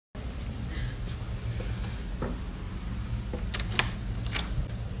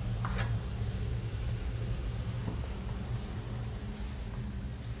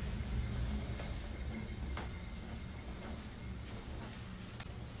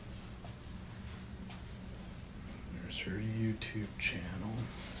her YouTube channel.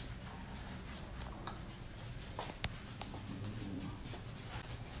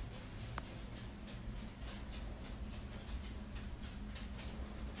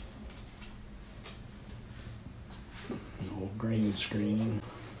 An old green screen,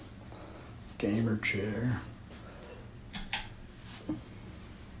 gamer chair.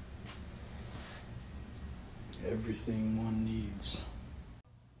 Everything one needs.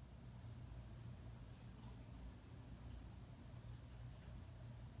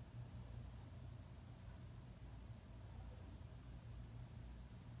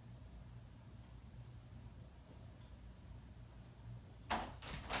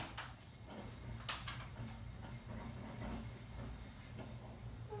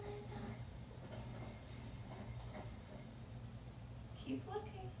 Keep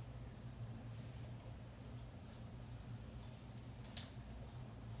looking.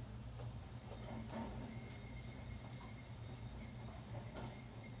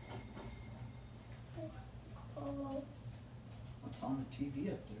 What's on the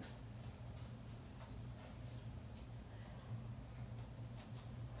TV up there?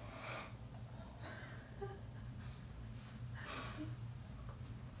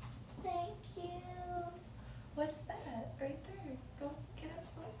 Thank you. What's that? Right there. Go get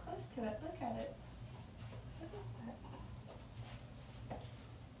up close to it. Look at it. What is that?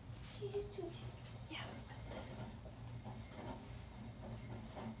 Yeah. What's this?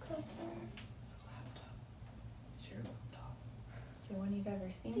 Computer. It's a laptop. It's your laptop. Is it one you've ever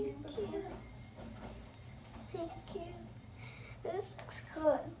seen here before? Thank you. This looks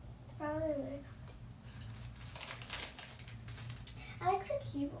cool. It's probably really cool. I like the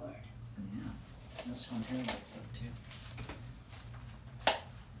keyboard. Yeah. This one here lights up too.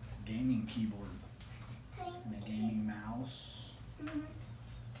 Gaming keyboard. Thank And a you. gaming mouse.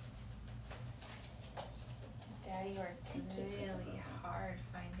 Daddy worked really hard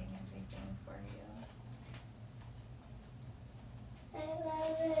finding everything for you. I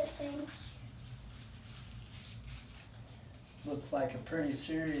love it. Thank you. Looks like a pretty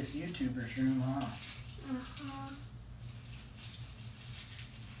serious YouTuber's room, huh? Uh-huh.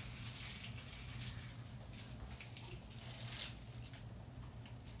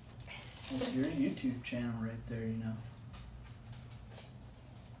 That's your YouTube channel right there, you know.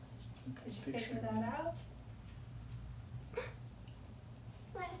 Look at Did the you picture. figure that out?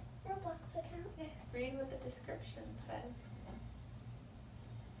 My Roblox account. Read what the description says.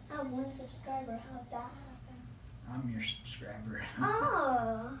 I have one subscriber. How'd that happen? I'm your subscriber.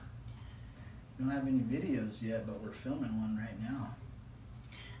 Oh. We don't have any videos yet, but we're filming one right now.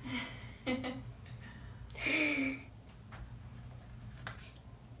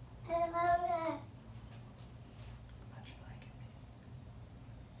 I love it. How'd you like it?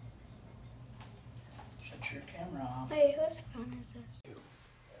 Shut your camera off. Wait, whose phone is this?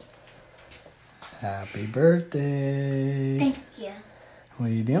 Happy birthday. Thank you. What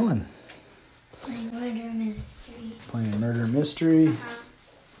are you doing? Playing murder mystery. Playing murder mystery. Uh-huh.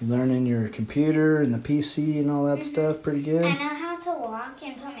 You learning your computer and the PC and all that stuff pretty good? I know how to walk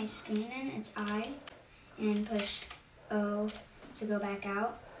and put my screen in. It's I. And push O to go back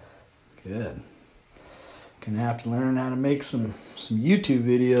out. Good. Gonna have to learn how to make some YouTube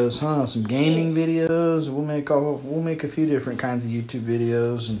videos, huh? Some gaming videos. We'll make a few different kinds of YouTube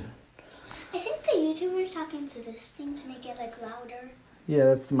videos. And I think the YouTuber's talking to this thing to make it like louder. yeah,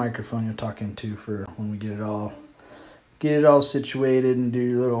 that's the microphone you're talking to for when we get it all situated and do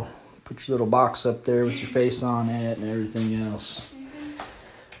your put your little box up there with your face on it and everything else.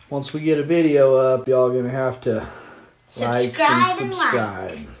 Once we get a video up, y'all gonna have to like and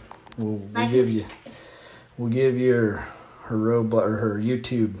subscribe. We'll give you her Roblox or her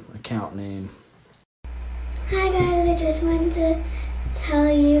YouTube account name. Hi guys, I just wanted to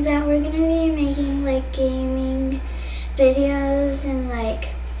tell you that we're gonna be making like gaming videos and like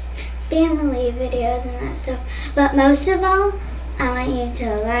family videos and that stuff. But most of all, I want you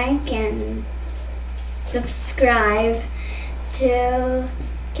to like and subscribe to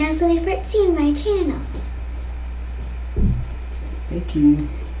Camsilly14, my channel. Thank you.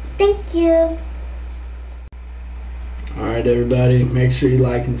 Thank you. Alright everybody, make sure you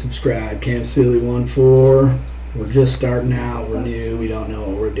like and subscribe. Camsilly14. We're just starting out, we're new, we don't know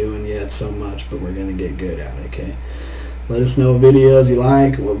what we're doing yet so much, but we're gonna get good at it, okay? Let us know what videos you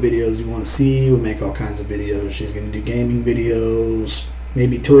like, what videos you want to see. We'll make all kinds of videos. She's gonna do gaming videos,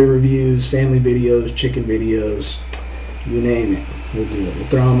 maybe toy reviews, family videos, chicken videos, you name it. We'll do it. We'll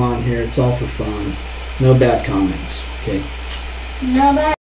throw them on here. It's all for fun. No bad comments, okay? No bad.